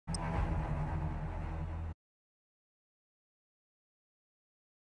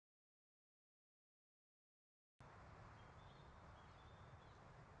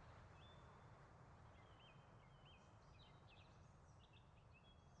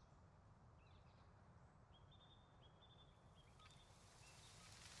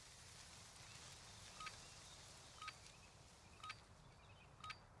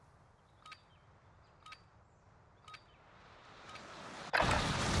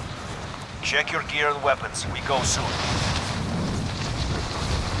Check your gear and weapons. We go soon.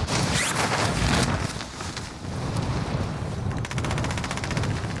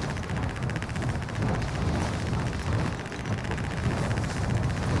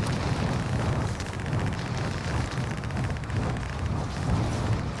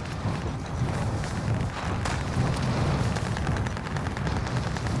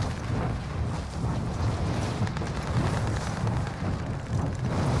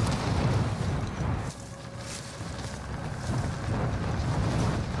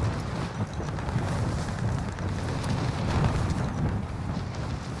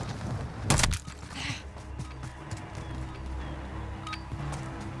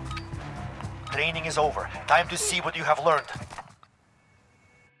 Training is over. Time to see what you have learned.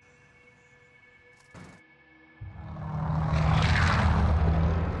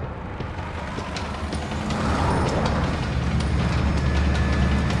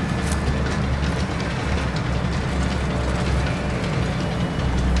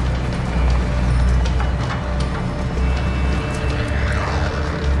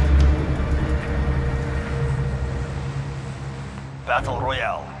 Battle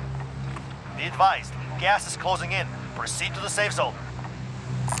Royale. Be advised, gas is closing in. Proceed to the safe zone.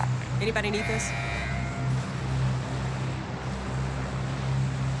 Anybody need this?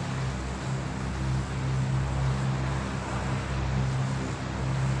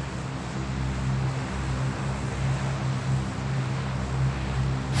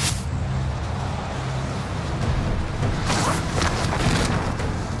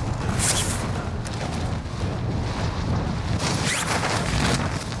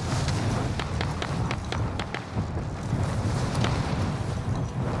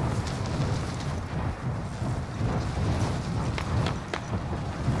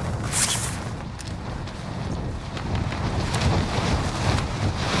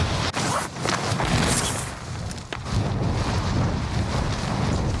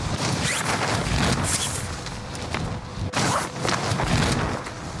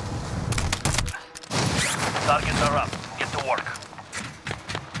 Targets are up. Get to work.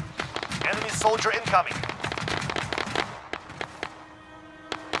 Enemy soldier incoming.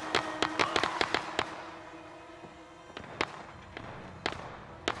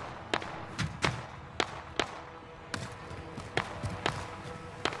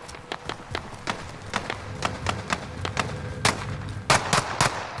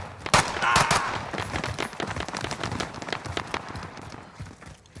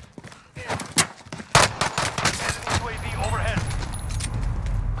 UAV overhead.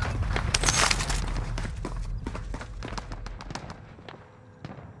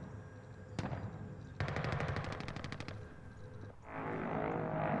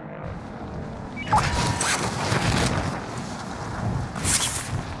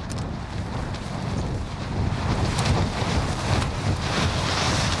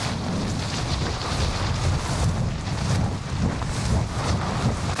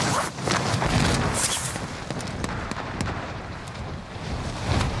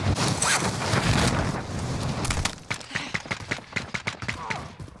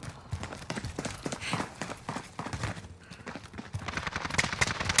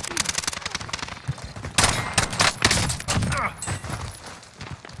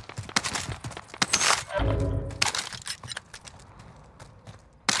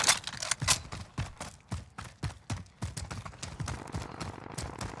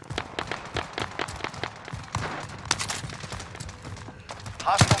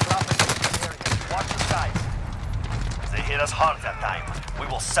 Hostile dropping into the area. Watch the skies. They hit us hard that time. We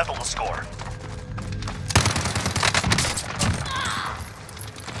will settle the score.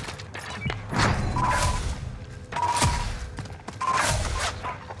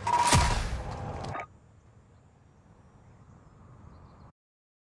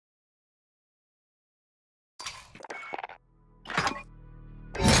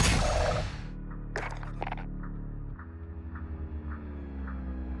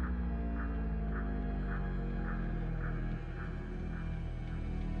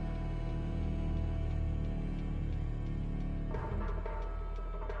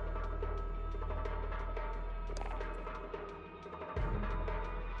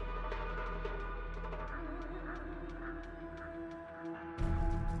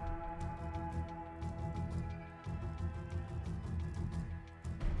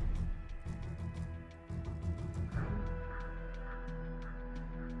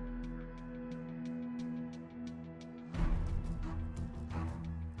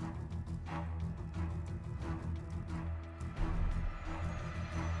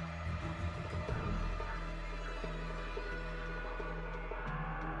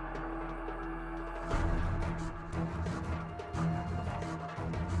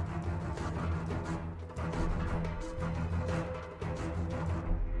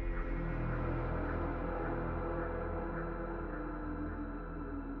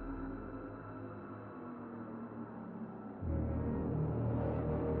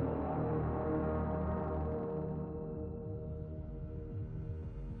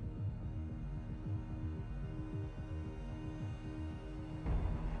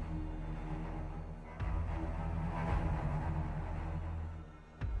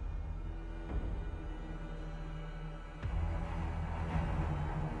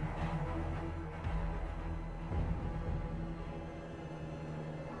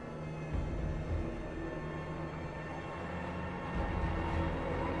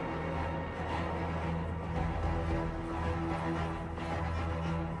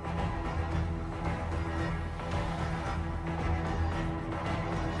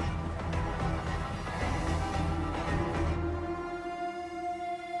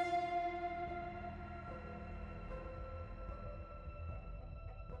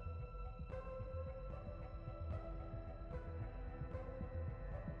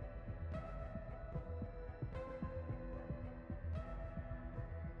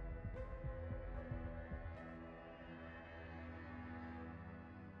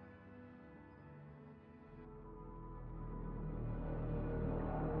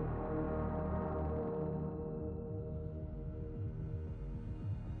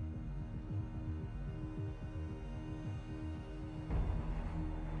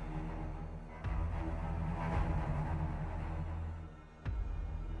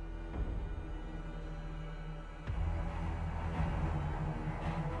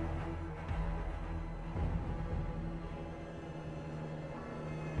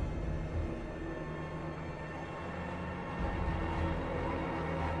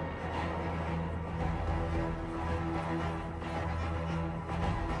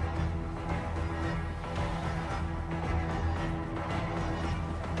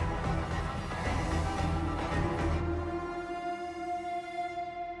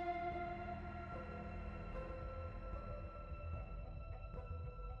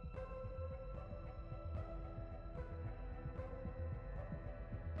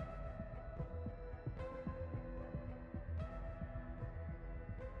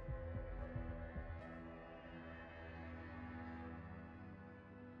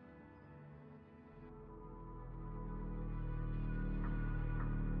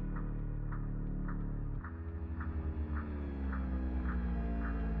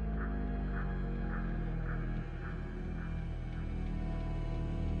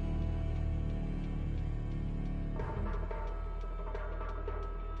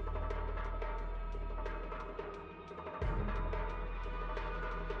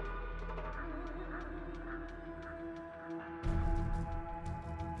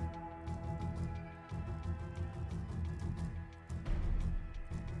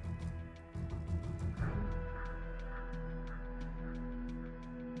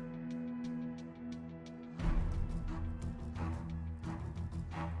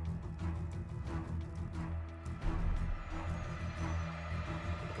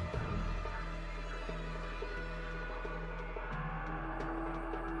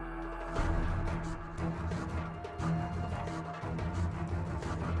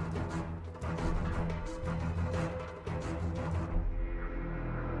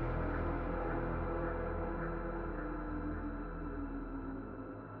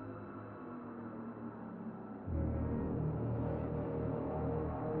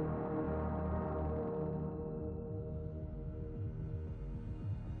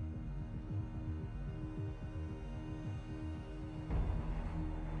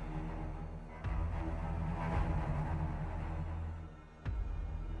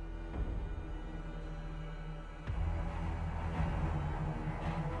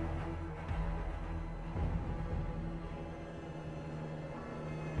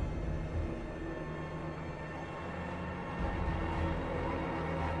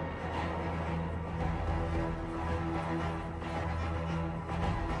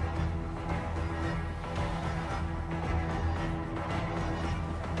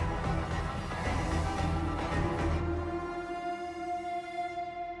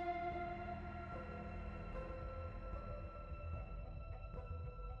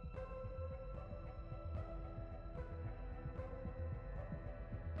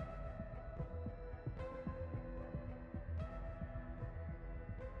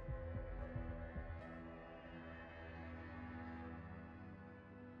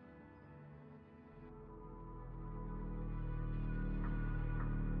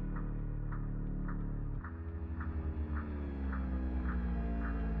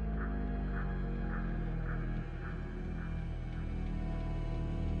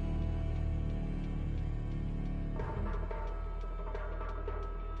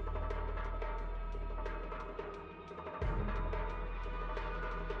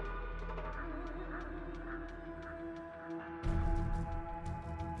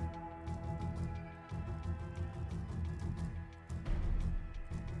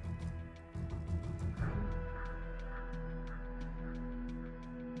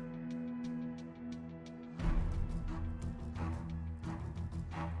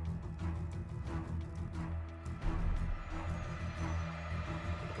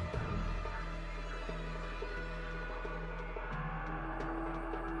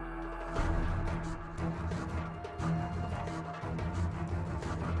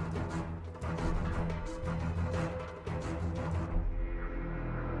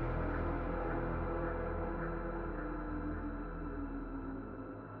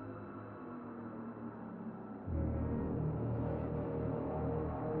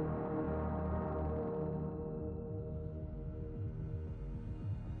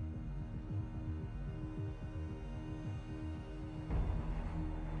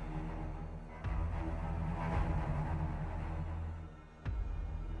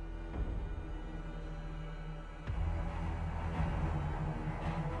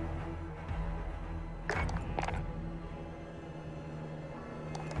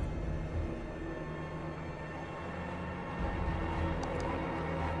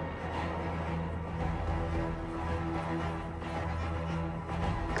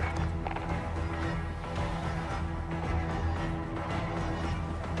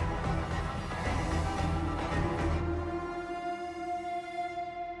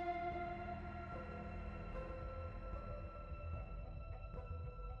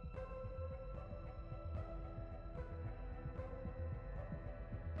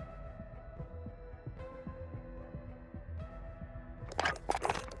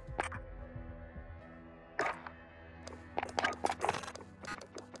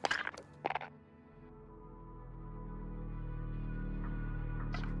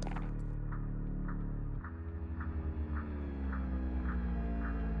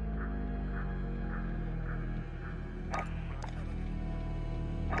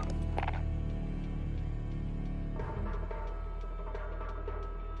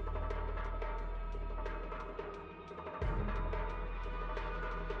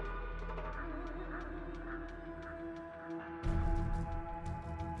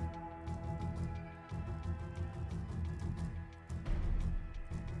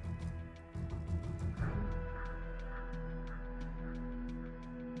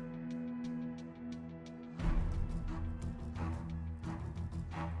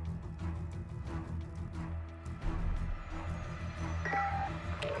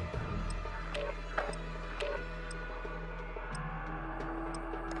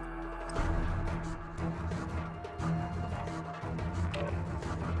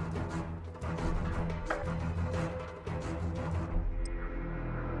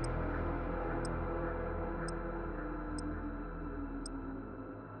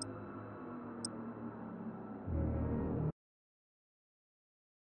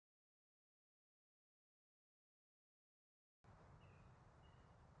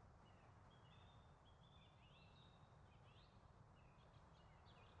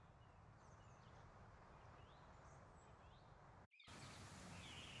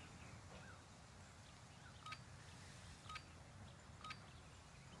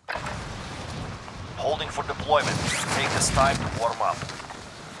 holding for deployment. Take this time to warm up.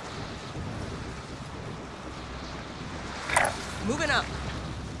 Moving up.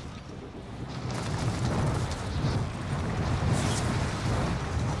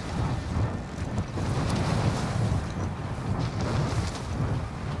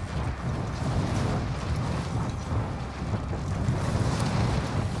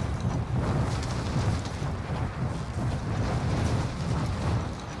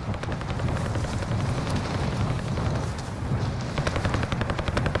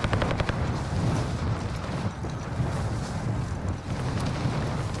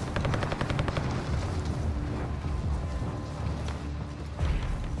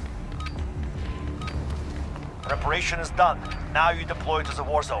 Preparation is done. Now you deploy to the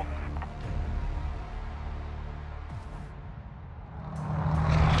war zone.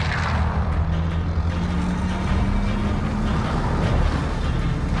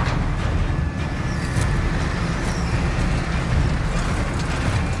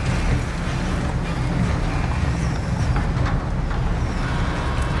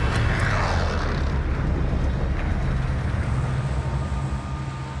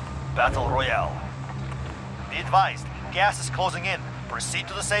 Battle Royale. Be advised, gas is closing in. Proceed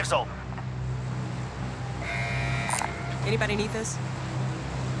to the safe zone. Anybody need this?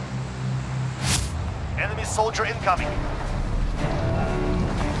 Enemy soldier incoming.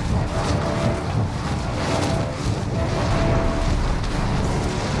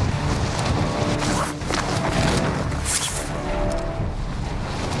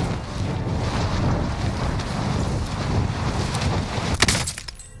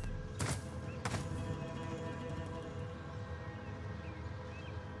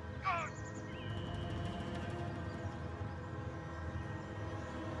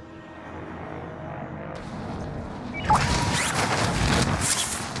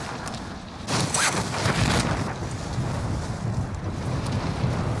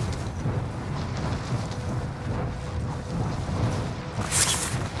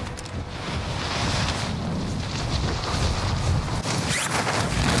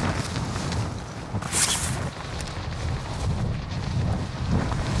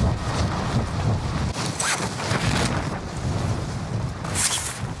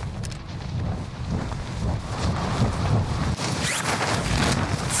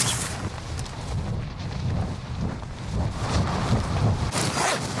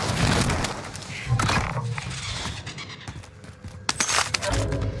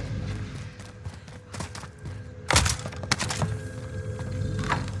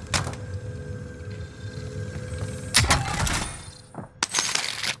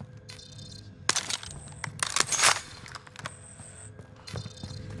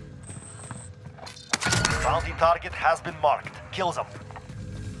 Bounty target has been marked. Kill them.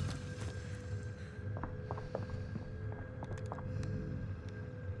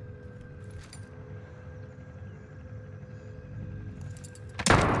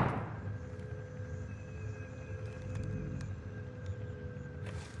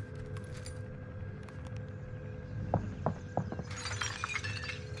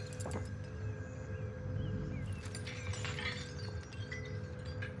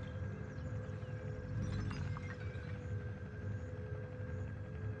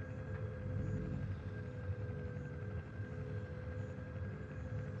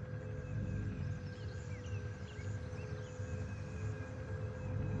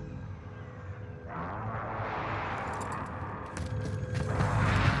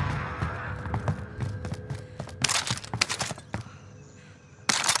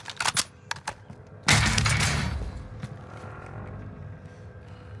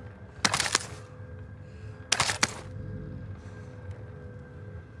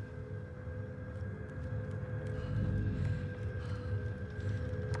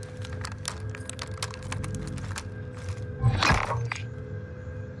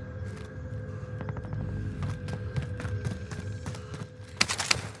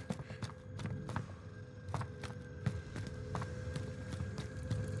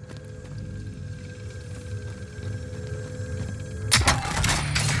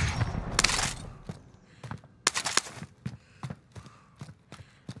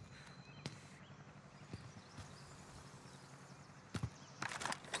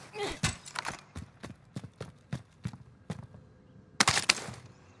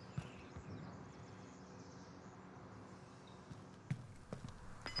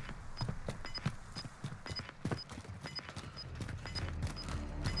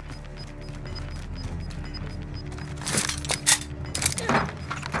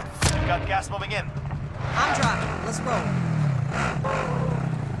 Got gas moving in. I'm driving. Let's roll.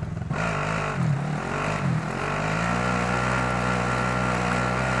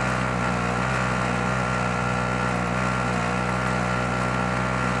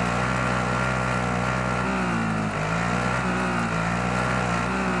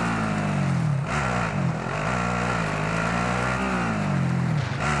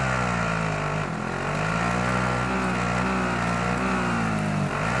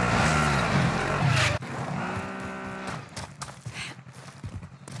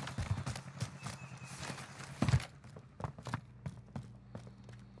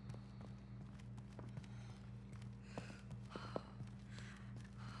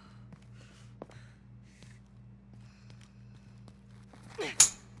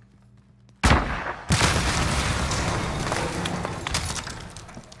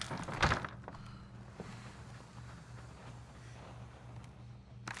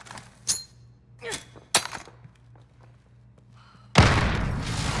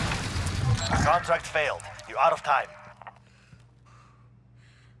 Contract failed. You're out of time.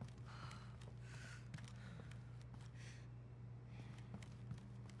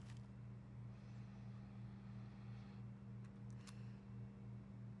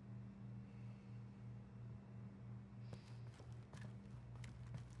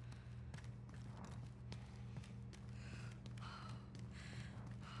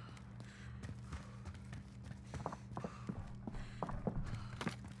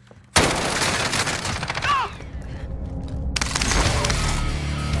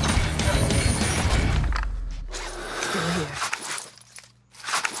 Still here.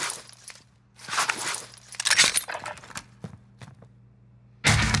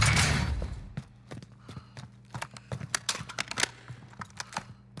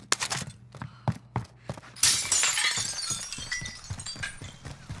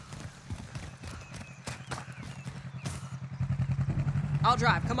 I'll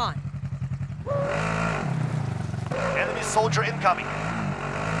drive, come on. Enemy soldier incoming.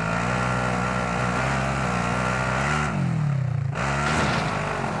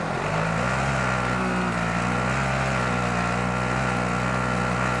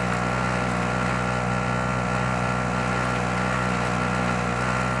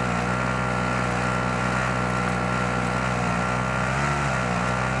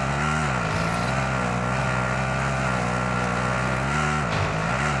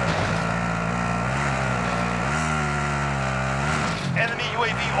 Enemy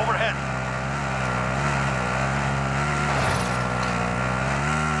UAV overhead.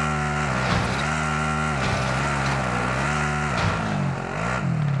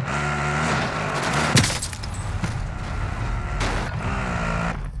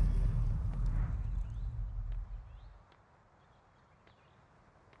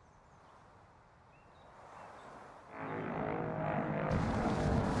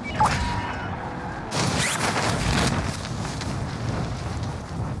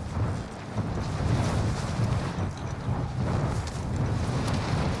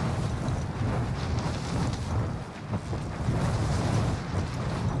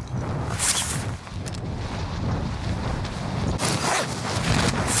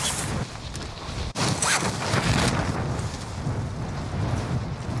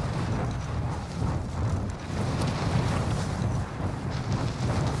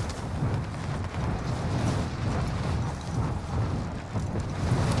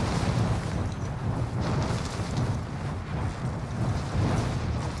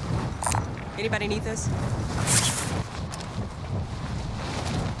 Anybody need this?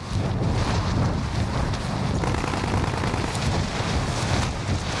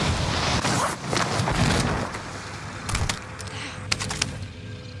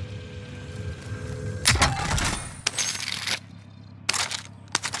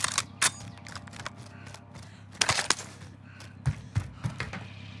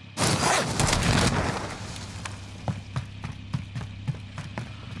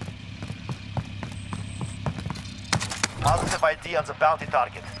 Positive ID on the bounty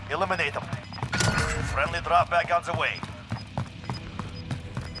target. Eliminate them. Friendly drop back on the way.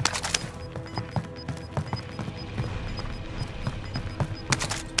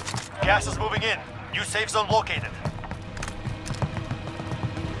 Gas is moving in. New safe zone located.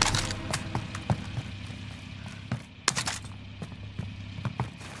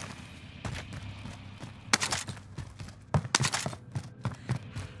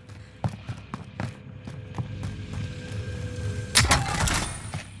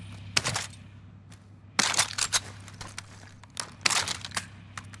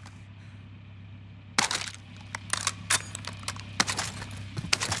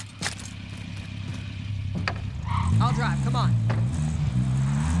 I'll drive, come on.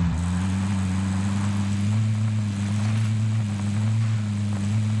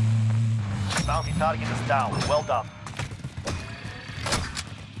 Bounty target is down. Well done.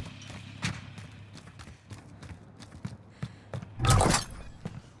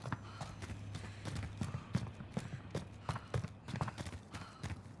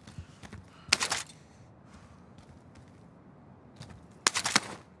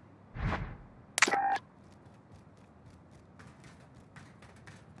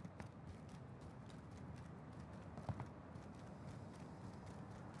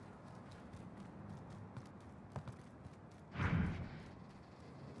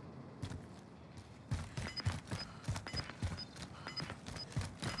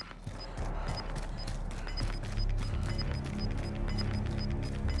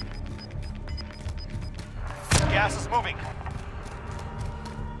 Gas is moving.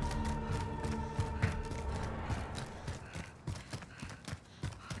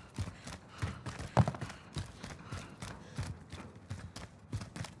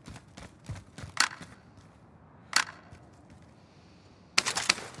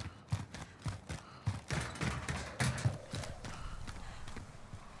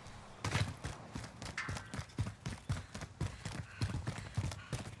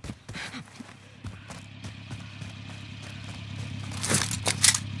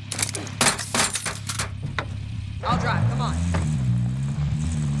 I'll drive, come on.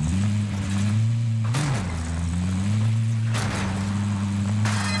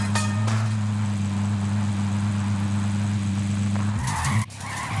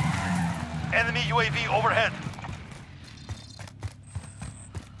 Enemy UAV overhead.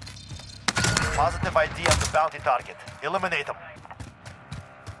 Positive ID of the bounty target. Eliminate them.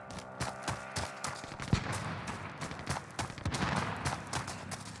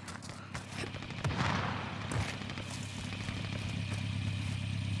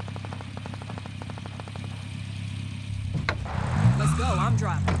 Let's go, I'm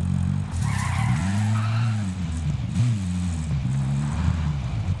driving.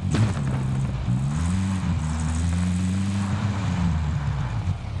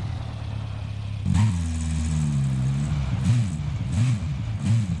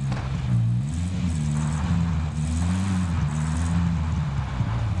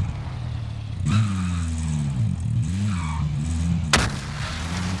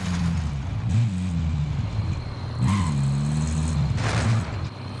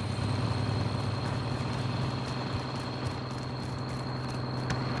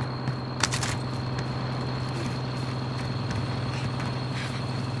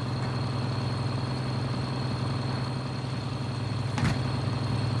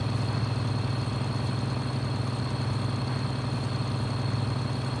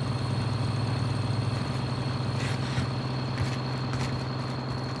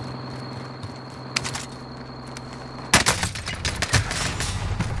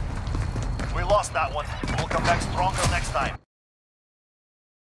 We lost that one. We'll come back stronger next time.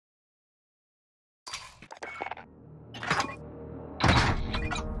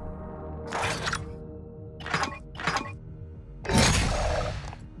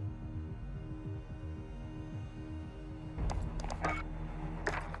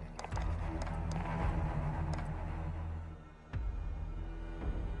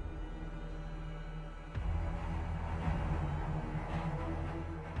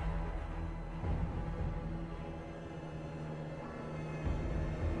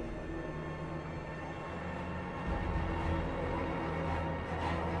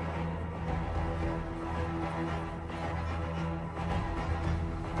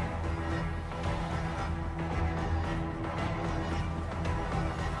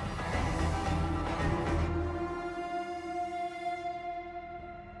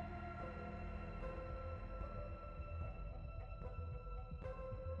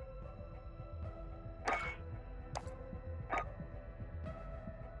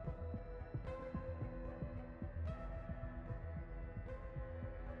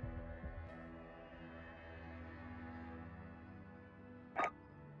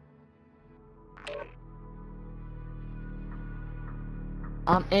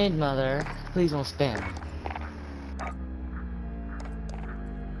 I'm in, mother. Please don't spam.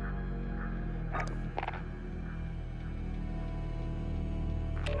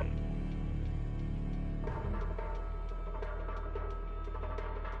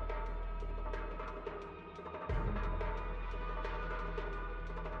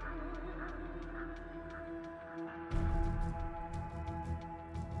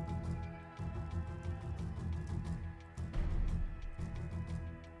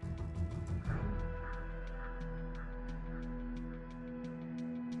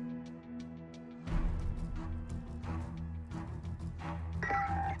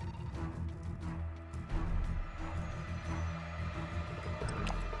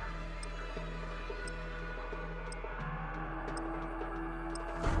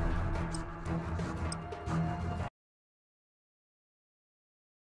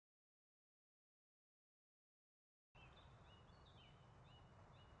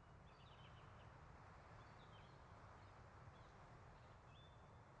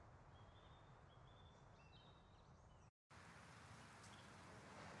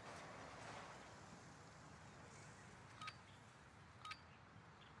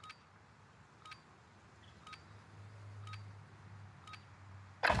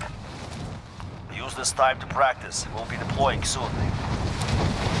 Use this time to practice. We'll be deploying soon.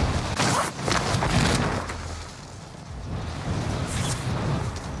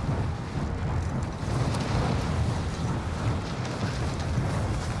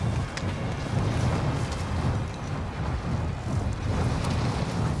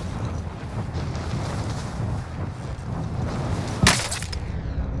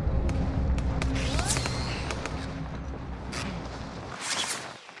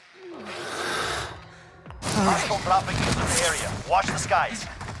 Hostile dropping into the area. Watch the skies.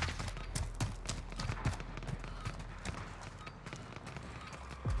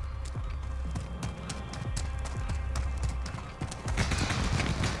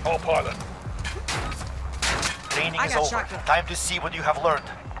 All pilot. Training I is got over. shotgun. Time to see what you have learned.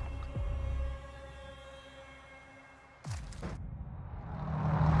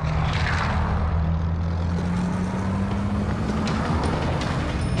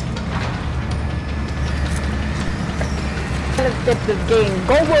 Let's get this game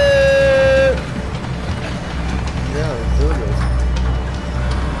going. Yeah, let's do this.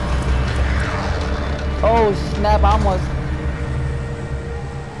 Oh snap! I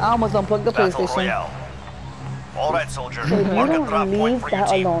almost unplugged the Battle PlayStation. Royale. All right, soldier. So you Mark a don't drop point leave for your that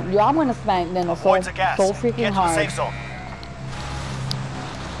team. alone. Yo, I'm gonna smack them so Avoid the gas. freaking Get to the hard. safe zone.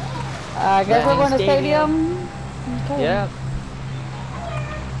 I guess we're going to stadium. Okay. Yeah.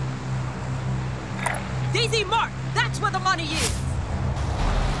 DZ Mark! That's where the money is!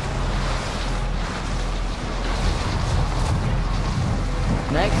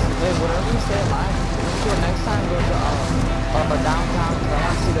 Next, wait, whatever you say live, let's do it next time. Go to downtown. 'Cause I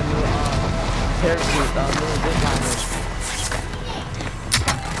want to see the new parachute, new zip liners.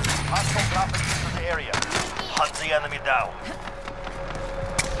 Hostile dropping into the area. Hunt the enemy down.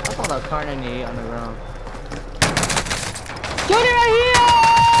 I saw the Carnegie on the ground. Get it right here!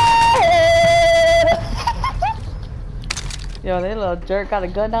 Yo, that little jerk got a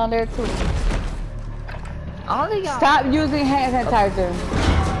gun down there too. I don't think Stop using hand sanitizer.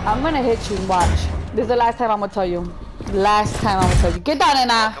 I'm gonna hit you. Watch. This is the last time I'm gonna tell you. Last time I'm gonna tell you. Get down there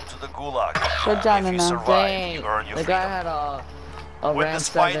now. Welcome to the Gulag. Good job, If you Nana. survive, Dang, you earn your the guy freedom. had a Win Ram this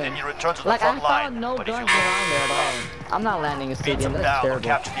fight 7. and you return to the Like, I front line. found no But if guns you around there at all. I'm not landing a beat stadium, them that's down or terrible.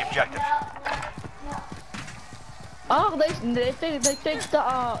 capture the objective. Oh, they fixed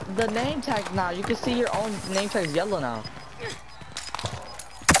the name tag now. You can see your own name tag's yellow now.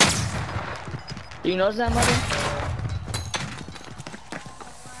 You notice that, mother?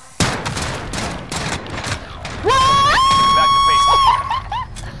 Back to base.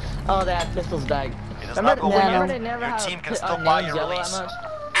 Oh, they had pistols back. It is Remember, not over remember yet. they never Your had team can still buy names your yellow release. that much?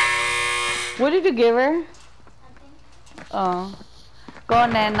 What did you give her? Oh. Go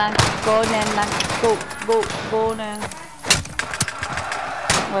Nana. Go Nana. Go Nana.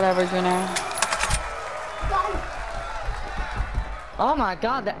 Whatever, Junior. Oh my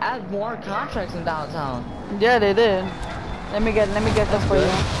god, they add more contracts in downtown. Yeah, they did. Let me get this for good.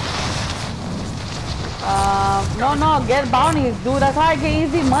 you. No, get bounties, dude. That's how I get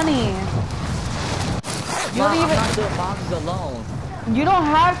easy money. You Mom, don't I'm even. not doing boxes alone. You don't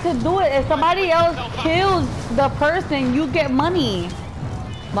have to do it. If somebody else kills the person, you get money.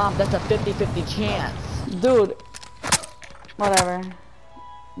 Mom, that's a 50-50 chance. Dude. Whatever.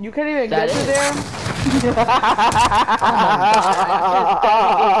 You can't even That get to is. there.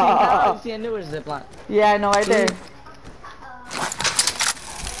 Oh see a newer zip line. Yeah, I know, right there.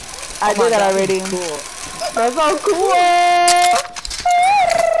 I Oh my did that God, already. Cool. That's so cool.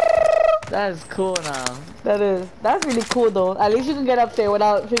 That is cool now. That's really cool though. At least you can get up there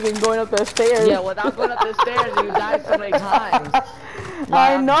without freaking going up the stairs. Yeah, without going up the stairs, you die so many times.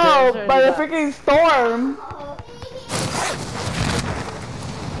 I Nah, know, there's by the that. freaking storm.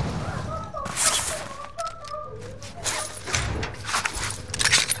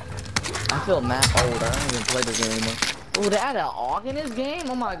 I feel mad old. I don't even play this game anymore. Oh, they added an AUG in this game?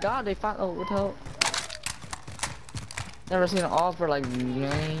 Oh my god, they found. Oh, what the hell? Never seen an AUG for like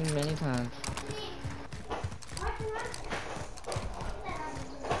many times.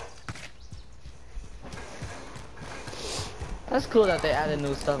 That's cool that they added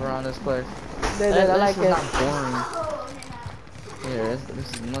new stuff around this place. They did, I like This is it. not boring. Yeah,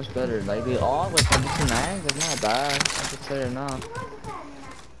 this is much better. Like the AUG with 22 mags, it's not bad. I can say it now.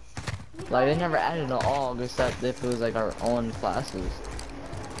 Like they never added an AUG except if it was like our own classes.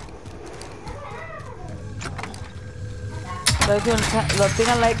 The thing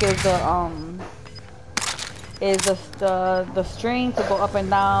I like is the string to go up and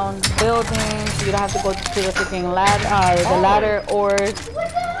down buildings. You don't have to go to the freaking ladder or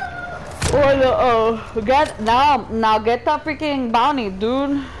the get now get the freaking bounty,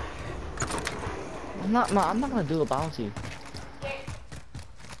 dude. I'm not gonna do a bounty.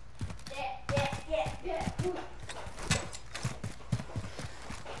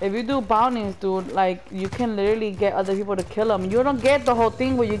 If you do bounties, dude, like you can literally get other people to kill them. You don't get the whole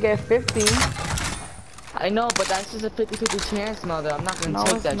thing where you get 50. I know, but that's just a 50-50 chance, mother. I'm not gonna No,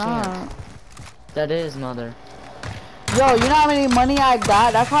 take it's that not. chance. That is, mother. Yo, you know how many money I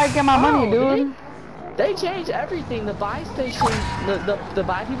got? That's how I get my money, Oh, dude. They changed everything. The buy station, the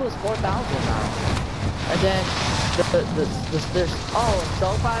buy people is 4,000 now. And then there's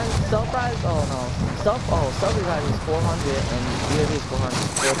self prize prize is 400 and UAV is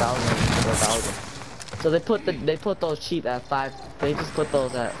 4,000. So they put those cheap at 5. They just put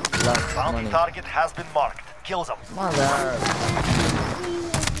those at less Bounty money. target has been marked. Kill them. Mother.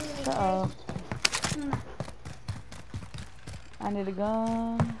 Shut up. I need a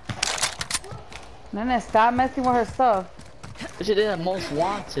gun. Nene, stop messing with her stuff. She did most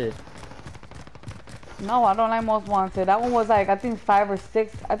wanted. No, I don't like most wanted. That one was like, I think 5 or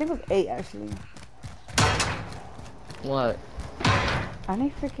 6. I think it was 8 actually. What? I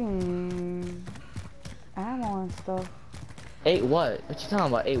need freaking ammo and stuff. 8 what? What you talking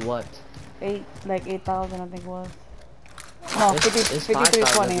about? 8 what? 8, like 8,000 I think it was. No, It's 5320.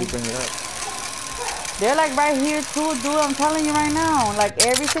 5,000 if you bring it up. They're like right here too, dude. I'm telling you right now. Like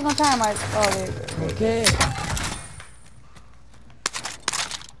every single time I. Oh, there. Okay.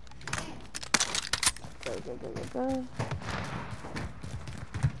 Go.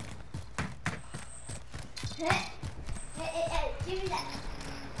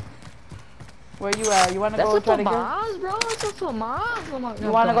 Where you at? You wanna go try to get it? Bro. That's a FAMAS.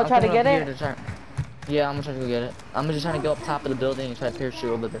 You wanna go try to get it? Yeah, I'm gonna try to go get it. I'm just trying to go up top of the building and try to parachute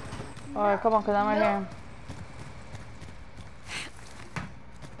over there. Alright, come on, cause I'm right here.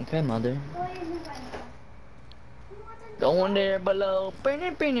 Okay, mother. Going there below. Get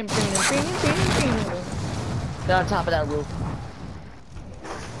on top of that roof.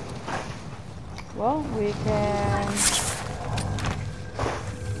 Well, we can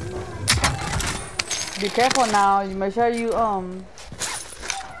be careful now. You make sure you I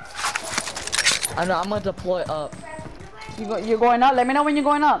know. I'm gonna deploy up. You're going up. Let me know when you're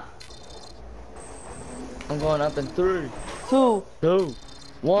going up. I'm going up in 3, 2,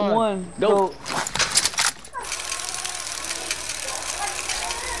 1, go. go.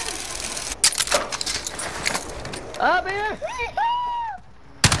 Up here!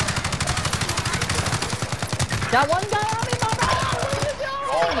 Got one guy on me, Mom! What are you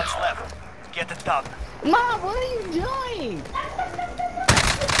All doing? that's left. Get it done. Mom, what are you doing?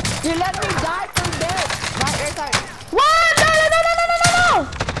 You let me die from dead. My airtime. What?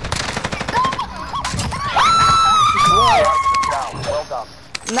 No! Down. Well done.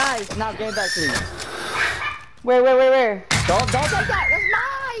 Nice. Now get back to me. Where? Don't take that. That's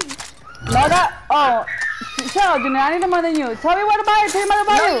mine. No, that. Oh. Shut up, Junior. I need more than you. Tell me what to buy. Tell me what to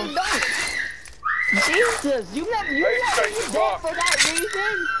buy No, you. you don't. Jesus, you let me dead for that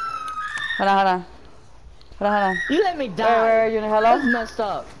reason? Hold on. You let me die. Where, Junior? Hello? That's messed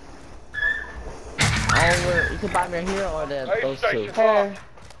up. You can buy me here or those two. Hey.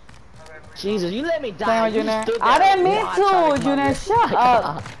 Jesus, you let me die. Tell me, You Junior. stood there I didn't and mean watched how to, they Junior. come Shut in.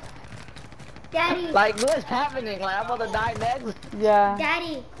 up. Daddy. Like, what's happening? Like, I'm about to die next. Yeah.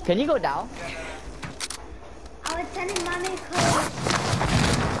 Daddy. Can you go down? I was telling mommy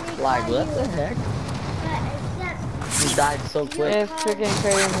cause Like, what the heck? You died so quick. It's freaking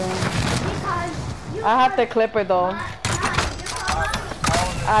crazy. Because you I have to clip her though.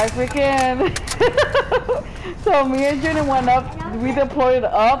 I freaking. So me and Junior went up. We deployed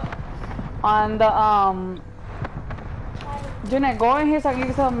up on the Junior, go in here so I can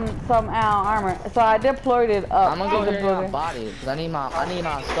get some armor. So I deployed it up. I'm gonna go to the here and get my building. body because I need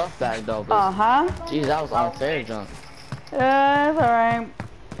my stuff back though. Jeez, that was unfair, junk. Yeah, it's alright.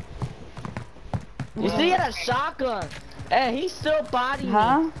 You see, he had a shotgun, and he still bodied me.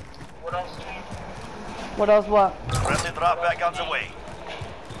 Huh? What else? What? Friendly drop back on the way.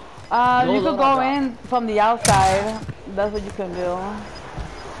 You load could go up. in from the outside. That's what you can do.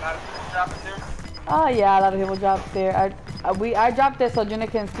 Oh yeah, a lot of people dropped there. I dropped it so Junior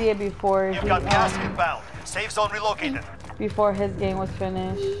can see it before You've got gas inbound. Safe zone relocated. before his game was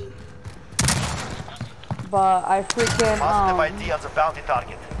finished. But I freaking Positive ID on the bounty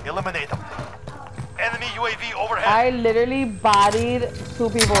target. Eliminate them. Enemy UAV overhead. I literally bodied 2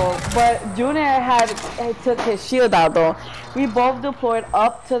 people, but Junior had took his shield out though. We both deployed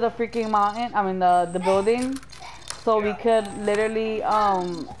up to the freaking mountain. I mean the building, so we could literally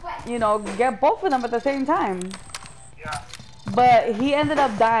you know, get both of them at the same time. Yeah. But he ended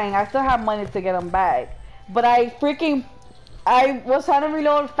up dying. I still have money to get him back, but I was trying to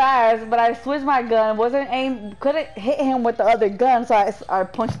reload fast, but I switched my gun. Couldn't hit him with the other gun, so I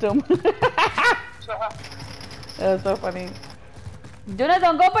punched him. That was so funny. Junior,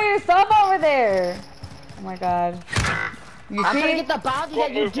 don't go by yourself over there. Oh my god. You I'm see? trying to get the bounty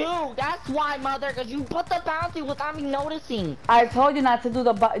that you do. That's why, mother, because you put the bounty without me noticing. I told you not to do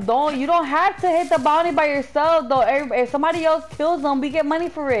the you don't have to hit the bounty by yourself though. If somebody else kills them, we get money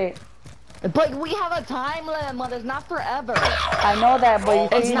for it. But we have a time limit, mother. It's not forever. I know that,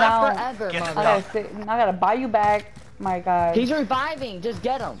 but you It's see not now, forever, Get it mother. done. I gotta buy you back, my guy. He's reviving. Just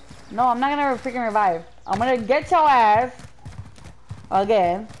get him. No, I'm not gonna freaking revive. I'm gonna get your ass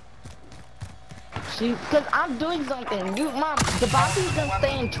again. Cause I'm doing something. You, mom, the bounty's gonna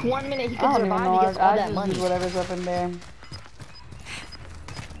stay in 1 minute. He I can don't even survive. know. He gets all I that just money. use whatever's up in there.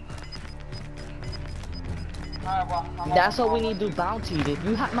 That's what we need to do bounties. If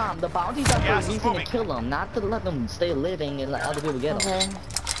you have, mom, the bounties are for Gas a is reason to moving. kill them, not to let them stay living and let other people get them.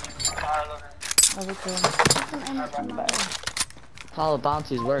 Okay. Okay. How the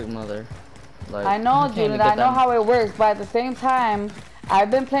bounties work, mother. Like, I know, you can't Junior. even I get know them. how it works, but at the same time,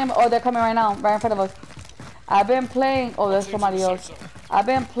 I've been playing. Oh, they're coming right now, right in front of us. I've been playing. Oh, there's somebody else. I've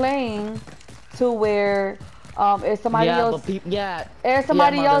been playing to where, if somebody else, if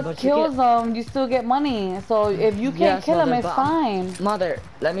somebody mother, else but you kills them, you still get money. So if you can't Yes, kill them, mother, it's but fine. Mother,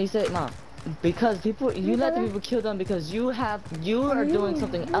 let me say, mom. Because people, you let the people kill them because you are doing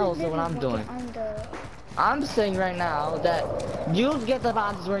something else than what I'm doing. I'm saying right now that you get the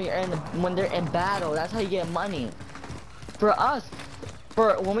bounties when they're in battle. That's how you get money. For us,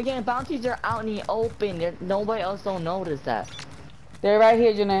 when we get bounties, they're out in the open. Nobody else don't notice that. They're right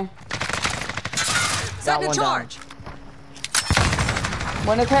here, Junior. Set a one charge.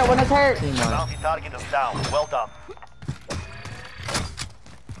 One is hurt. One is hurt. Team one. Bounty target is down. Well done.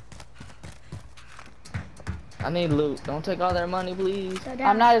 I need loot. Don't take all their money, please.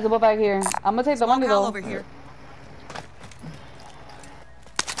 I'm not. There's a boat back here. I'm gonna take the money Pal though. over here.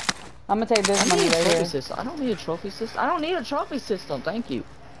 I'm gonna take this I money need a right trophy here. system. I don't need a trophy system. I don't need a trophy system. Thank you.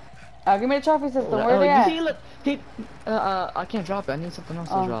 Give me the trophy system. Where they you at? see, look, I can't drop it. I need something else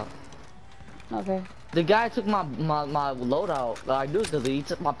to drop. Okay. The guy took my loadout. I do because he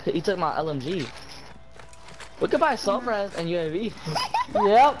took my LMG. We could buy self-res and UAV.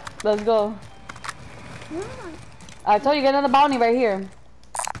 Yep. Let's go. I told you, get another bounty right here.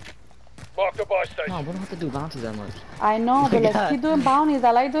 Mark the buy station. No, we don't have to do bounties that much. I know, but let's God. keep doing bounties.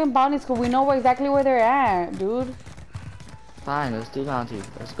 I like doing bounties because we know exactly where they're at, dude. Fine, let's do bounties.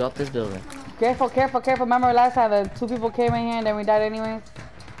 Let's go up this building. Careful, careful, careful. Remember last time the 2 people came in here and then we died anyways?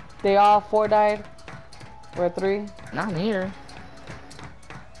 They all 4 died. Or 3. Not here.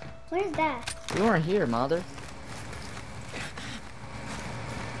 What is that? You weren't here, mother.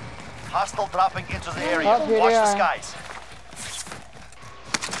 Hostile dropping into the area. Oh, here Watch they the are. skies.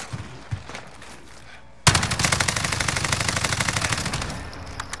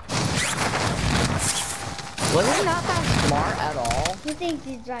 Was it not that smart at all? Who thinks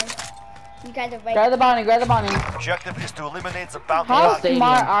he's right? You guys are right. Grab the bounty, grab the bounty. Objective is to eliminate the bounty How target. Stadium.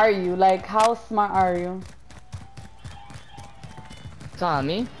 smart are you? Like, how smart are you? It's on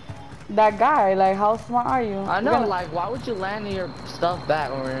me. That guy, like, how smart are you? I We're know, gonna- like, why would you land your stuff back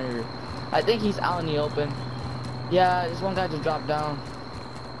over here? I think he's out in the open. Yeah, this one guy just dropped down.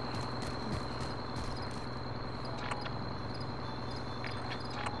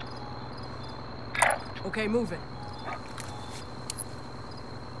 Okay, moving.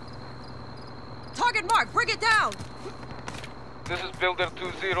 Target mark, bring it down! This is Builder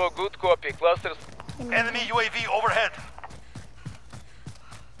 2-0, good copy. Clusters. Enemy UAV overhead.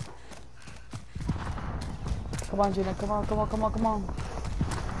 Come on, Gina. Come on, come on, come on, come on.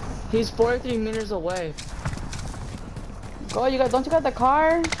 He's 43 meters away. Go, you got, don't you got the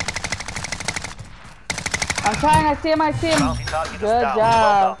car? I'm trying, I see him, I see him. Bounty target is Good down.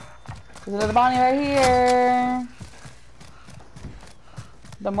 job. Well There's another bounty right here.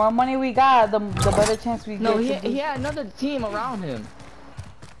 The more money we got, the better chance we No, get to he had another team around him.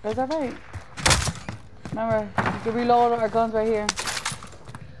 That's alright. Remember, you can reload our guns right here.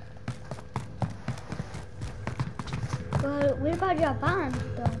 Well, what about your bombs,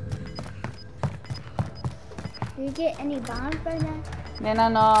 though? Do you get any bombs right now? Then I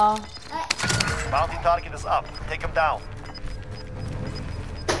know. done. Bounty target is up. Take him down.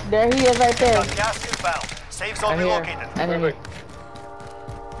 There he is right there. Got gas inbound. Safe zone Right here. relocated. Enemy.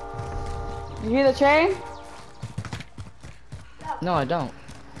 You hear the train? No, I don't.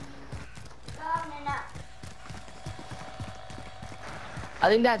 I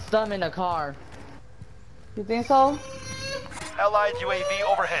think that's them in the car. You think so? Allied UAV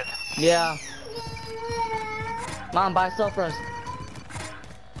overhead. Yeah. Mom, buy stuff first.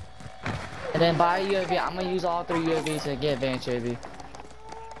 And then buy a UAV. I'm gonna use all 3 UAVs to get advanced UAV.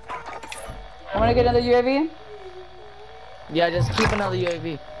 I'm gonna get another UAV. Yeah, just keep another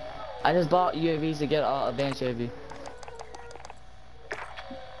UAV. I just bought UAVs to get advanced UAV.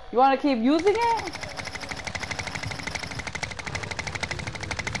 You wanna keep using it?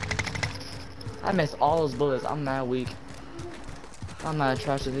 I missed all those bullets. I'm mad weak. I'm mad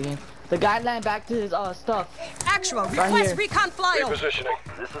trash at the game. The guy landed back to his stuff. Actual, Right request here. recon flyover.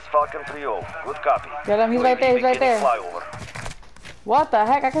 Repositioning. This is Falcon 3-0. Good copy. Get him, he's right there, he's right there. Flyover. What the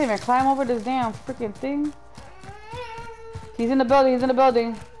heck? I can't even climb over this damn freaking thing. He's in the building, he's in the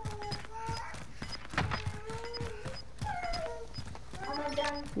building.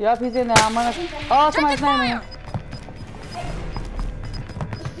 Yup, he's in there. I'm gonna. Oh, somebody's sniping me.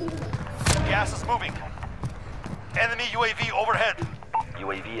 Gas is moving. Enemy UAV overhead.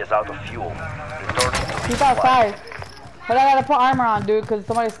 UAV is out of fuel. Returning to He's outside. But I gotta put armor on, dude, because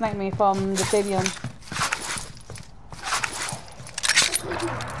somebody sniped me from the stadium.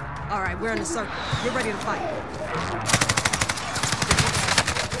 Alright, we're in the circle. Get ready to fight.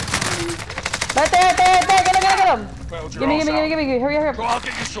 Right there, right there, right there. Get him. Well, Give me. Hurry up. I'll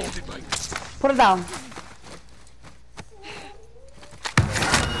get you sorted, mate. Put it down.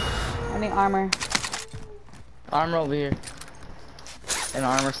 I need armor. Armor over here. An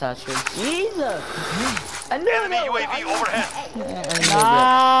armor satchel. Jesus! I knew enemy that. UAV overhead. Yeah, I knew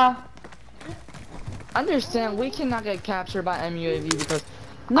that. Nah. Understand, we cannot get captured by MUAV because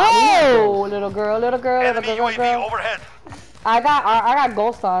No, little girl. Enemy UAV overhead. I got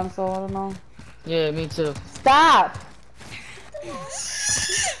ghost on, so I don't know. yeah, me too. Stop.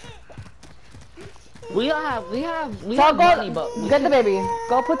 We have So have go money, but we get the baby.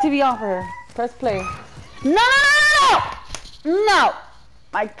 Go put TV on for her. Press play. No.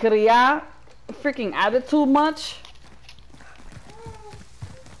 My cria, freaking attitude much.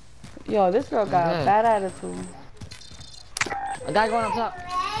 Yo, this girl got a bad attitude. A guy going up top.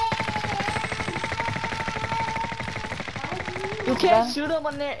 You can't shoot them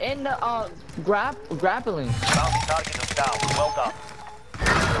when they're in the grappling. Bounty target is down. Well done.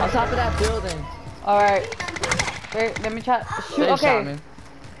 On top of that building. All right. Wait, let me try. Shoot. They shot Okay. me.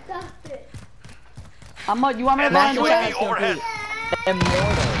 You want me to go Enemy and do UAV it? overhead.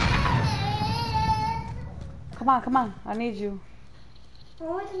 Immortal. Come on. I need you. You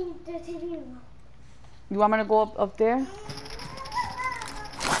want me to go up there?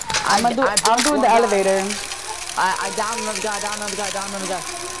 I'm doing the elevator. I down another guy, down another guy.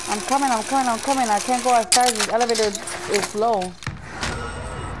 I'm coming. I can't go as fast. This elevator is slow.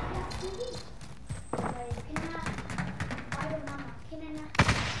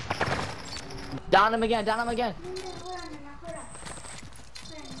 Down him again.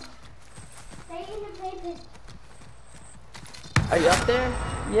 Are you up there?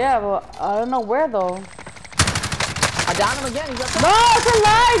 Yeah, but I don't know where though. I down him again, he's up there. No, it's a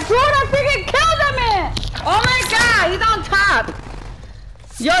lie! Dude, I freaking killed him, man! Oh my god, he's on top!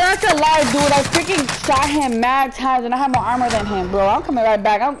 Yo, that's a lie, dude. I freaking shot him mad times and I have more armor than him, bro. I'm coming right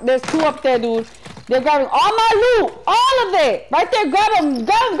back. There's two up there, dude. They're grabbing all my loot! All of it! Right there, grab him!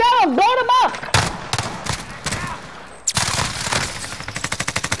 Grab him! Blow them up!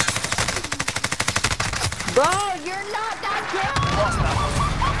 Bro, you're not that good!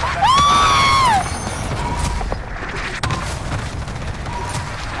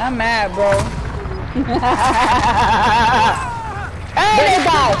 I'm mad, bro. Hey, they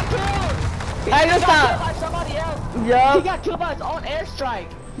died! Hey, you stop! By somebody else. He Yup. got killed by his own airstrike.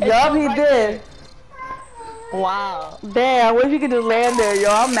 It's Yup, so he right did. there. Wow. Damn, I wish we could just land there, yo.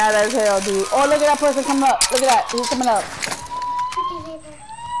 I'm mad as hell, dude. Oh, look at that person coming up. Look at that. He's coming up.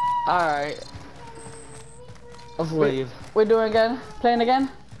 Alright. Let's leave. We're doing again? Playing again?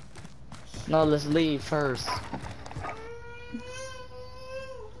 No, let's leave first.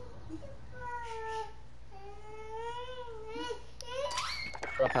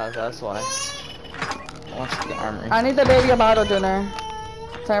 That's why. I want you to get armory. I need the baby a bottle dinner.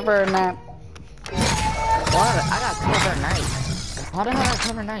 Time for a nap. I got cover night. How the hell did I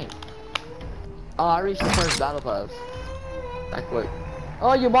cover night? Oh, I reached the first battle pass. That quick.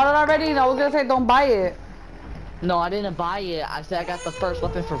 Oh, you bought it already? I was gonna say don't buy it. No, I didn't buy it. I said I got the first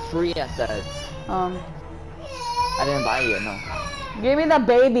weapon for free, I said. I didn't buy it, no. Give me the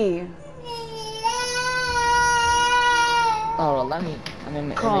baby. Oh, let me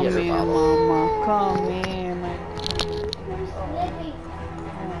Come get her here, bottle. mama. Come here, man.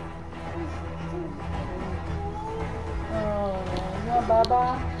 Oh, you want Baba?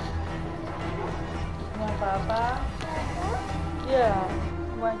 You want Baba? Yeah.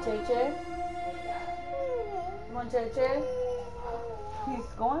 You want Che-Che? You want Che-Che? He's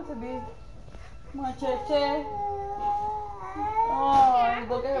going to be. You want Che-Che? Oh, you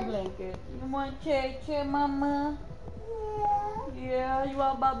go get a blanket. You want Che-Che, mama? Yeah, you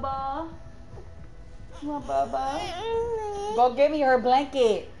want Baba? You want Baba? Go get me her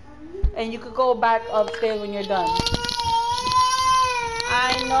blanket. And you could go back upstairs when you're done.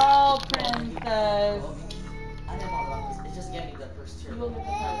 I know, princess. It's just getting the first tier. You will get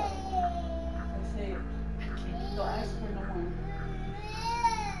the Don't ask for no more.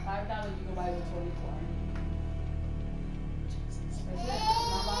 $5 you can buy with 24. That's it.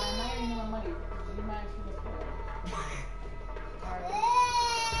 I'm not giving you my money. You might actually look for it. Alright.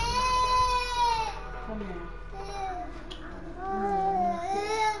 Come here.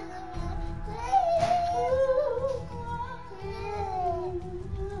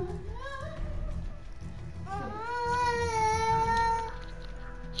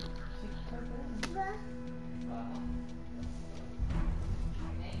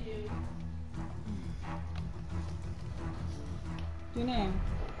 Junior,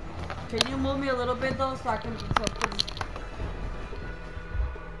 can you move me a little bit though so I can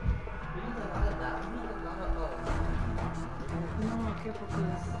No, careful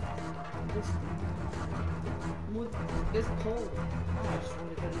because it's cold. I just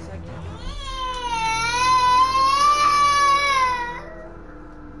wanted to get a second.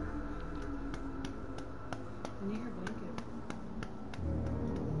 I need her blanket.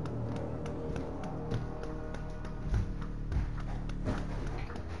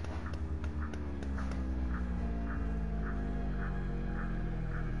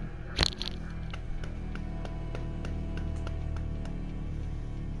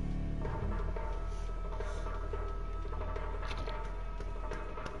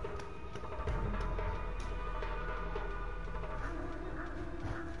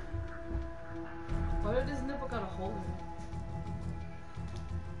 Why did this nipple got a hole in it?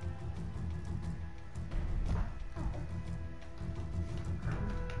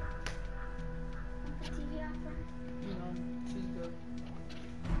 You know, she's good.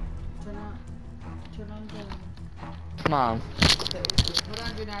 Turn on the... Come on. Hold on,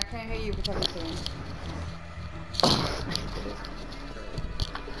 Junior, I can't hear you because I'm saying.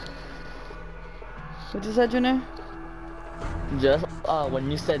 What you said, Junior? Just when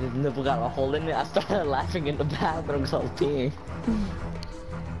you said his nipple got a hole in it, I started laughing in the bathroom because I was peeing.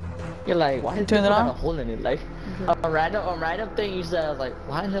 You're like, why his Turn nipple it got a on? hole in it? Like a random thing you said, I was like,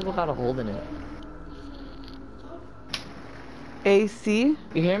 why his nipple got a hole in it? A-C?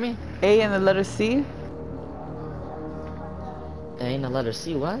 You hear me? A and the letter C? There ain't a letter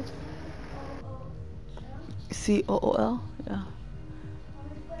C, what? C-O-O-L? Yeah.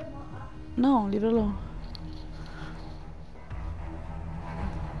 No, leave it alone.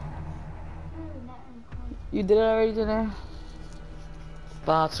 You did it already, Junior?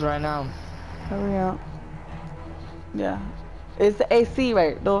 Box right now. Hurry up. Yeah. It's the AC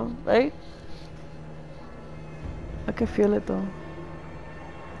right though, right? I can feel it though.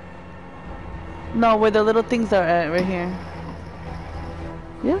 No, where the little things are at, right here.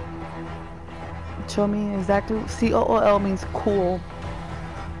 Yeah. Show me exactly. C-O-O-L means cool.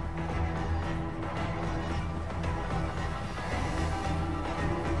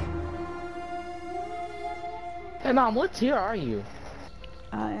 Hey mom, what tier are you?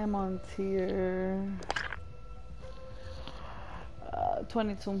 I am on tier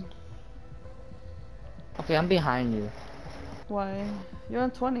 22. Okay, I'm behind you. Why? You're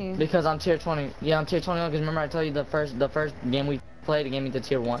on 20. Because I'm tier 20. Yeah, I'm tier 21 because remember I told you the first game we played, it gave me the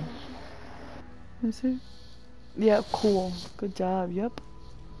tier 1. Let me see. Yeah, cool. Good job. Yep.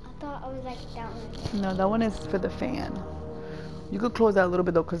 I thought I was like down. No, that one is for the fan. You could close that a little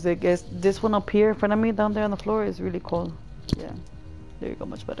bit though, cause it gets this one up here in front of me down there on the floor is really cold. Yeah. There you go,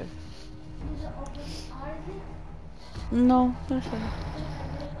 much better. No, that's fine.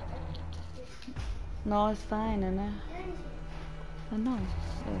 No, it's fine, Nana. I know.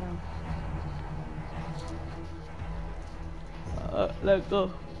 Lay down. Let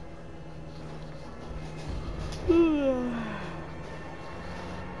go.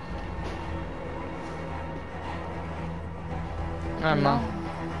 Alright, mom.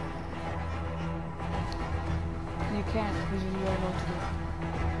 You can't because you already know what to do.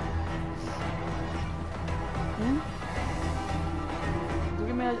 Hmm?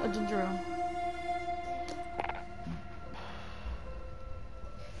 Give me a ginger ale.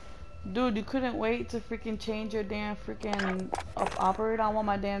 Dude, you couldn't wait to freaking change your damn freaking operator. I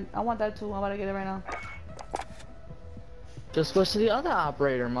want that too. I'm about to get it right now. Just switch to the other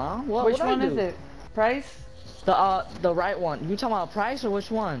operator, mom. Which one is it? Price? The right one. You talking about price or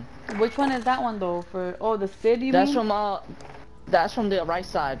which one? Which one is that one though? For the city? That's that's from the right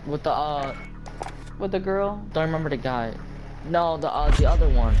side with the with the girl. Don't remember the guy. No, the other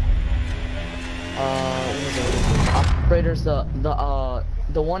one. What was it? Operators the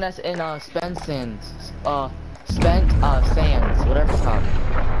one that's in Sands, whatever it's called.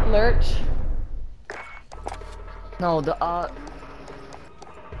 Lurch. No, the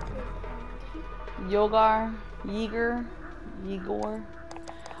Igor.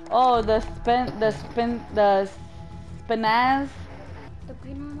 Oh, the spinaz. The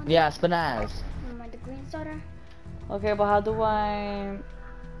green one? Yeah, Spinaz. The green soda? Okay, but how do I?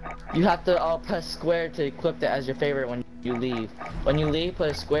 You have to press square to equip it as your favorite when you leave. When you leave, put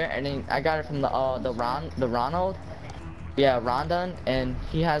a square, and then I got it from the Ronald. Yeah, Rondon, and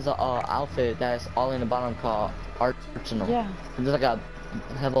he has a outfit that's all in the bottom called Arsenal. Yeah. It's like a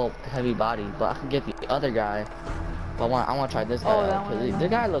heavy body, but I can get the other guy. But I want to try this guy Oh, out, that 'cause one, the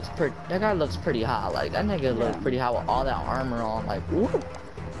guy looks pretty. That guy looks pretty hot. Like that nigga looks pretty hot with all that armor on. Like, ooh.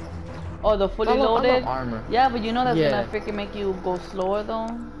 Oh, the fully I love loaded. armor. Yeah, but you know that's Yeah. gonna freaking make you go slower though.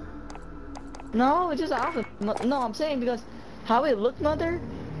 No, it's just outfit. No, I'm saying because how it look, mother.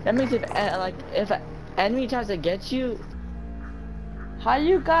 That means if if an enemy tries to get you. How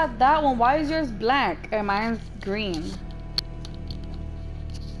you got that one? Why is yours black and mine's green?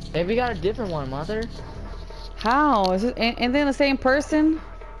 Maybe you got a different one, mother. How? Is it? And then the same person?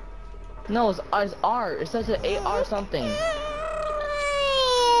 No, it's R. It says an AR something.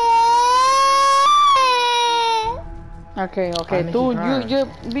 Okay, Why okay, make dude, you you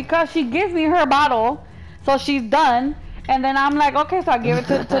because she gives me her bottle, so she's done, and then I'm like, okay, so I give it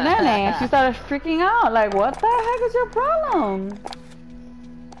to Nene, and she started freaking out, like, what the heck is your problem?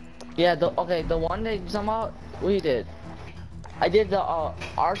 Yeah, the one that you talking about, we did. I did the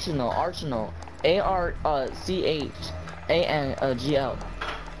Arsenal, ARCHANGL.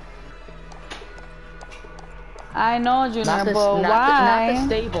 I know, Junior, Not the but why?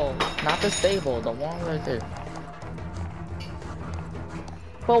 not the stable, the one right there.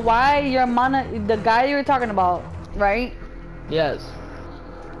 But why your the guy you were talking about, right? Yes.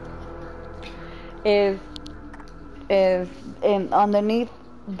 Is in underneath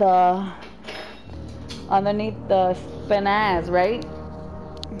the spinaz, right?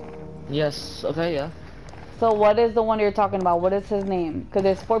 Yes. Okay. Yeah. So what is the one you're talking about? What is his name? Because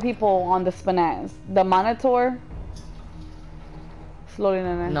there's 4 people on the spinaz. The monitor. Slowly,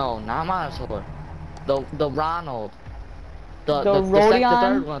 Nene. No, not Minotaur. The Ronald. The third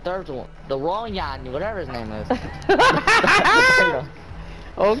Rodion? one. The Rodion, whatever his name is.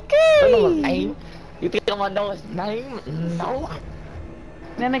 Okay. Name? You think I'm gonna know his name? No.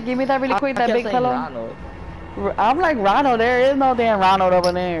 Nene, give me that really quick, I that kept big saying fellow. Ronald. I'm like, Ronald, there is no damn Ronald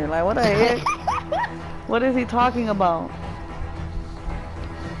over there. Like, what the heck? What is he talking about?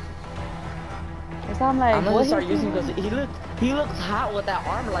 So I'm like, I'm gonna what start is using because he looks hot with that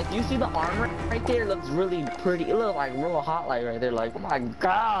armor. Like, you see the armor right there? It looks really pretty. It looks like real hot, like right there. Like, oh my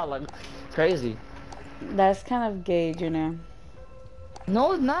god, like crazy. That's kind of gay, Junior.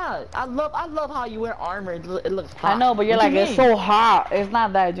 No, it's not. I love how you wear armor. It looks hot. I know, but you're What like, you it's mean? so hot. It's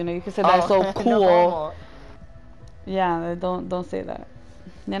not that, Junior. You can say that's so No, cool. homo. Yeah, don't say that.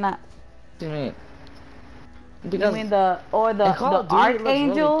 They're not. What do you mean? You Because mean the Call of Duty, it looks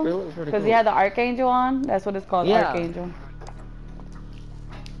Archangel? really Because cool. he had the Archangel on. That's what it's called, Yeah. Archangel.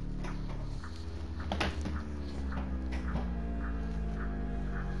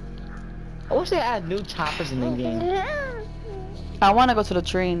 I wish they add new choppers in the game. I want to go to the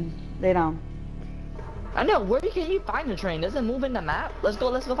train. Lay down. I know. Where can you find the train? Does it move in the map? Let's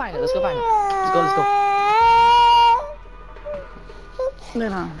go find it. Let's go. Lay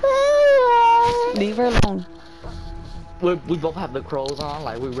down. Leave her alone. We both have the crows on,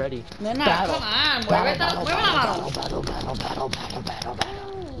 like we're ready. They're not. Battle. Come on.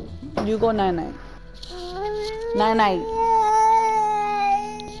 Where You go night. Night.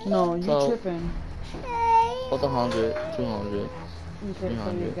 No, you So- tripping. What's 100, 200? Okay,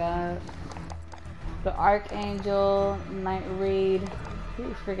 so you got the Archangel, Night Raid.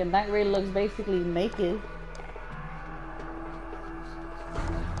 Dude, freaking Night Raid looks basically naked.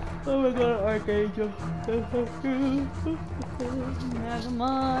 Oh my god, Archangel.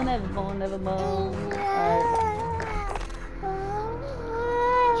 Nevermore. Alright.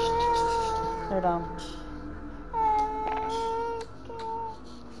 Hold on.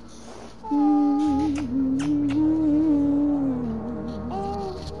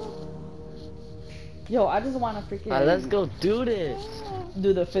 Yo, I just want to freaking Let's go do this.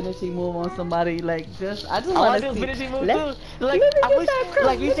 do the finishing move on somebody. Like, I just I want want to to do see. finishing move Let- too. Like, let me I get wish, that crow.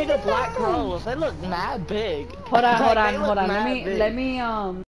 like you Let see me the get that black crow. crows. They look mad big. Hold Like, on. they look mad big. Let me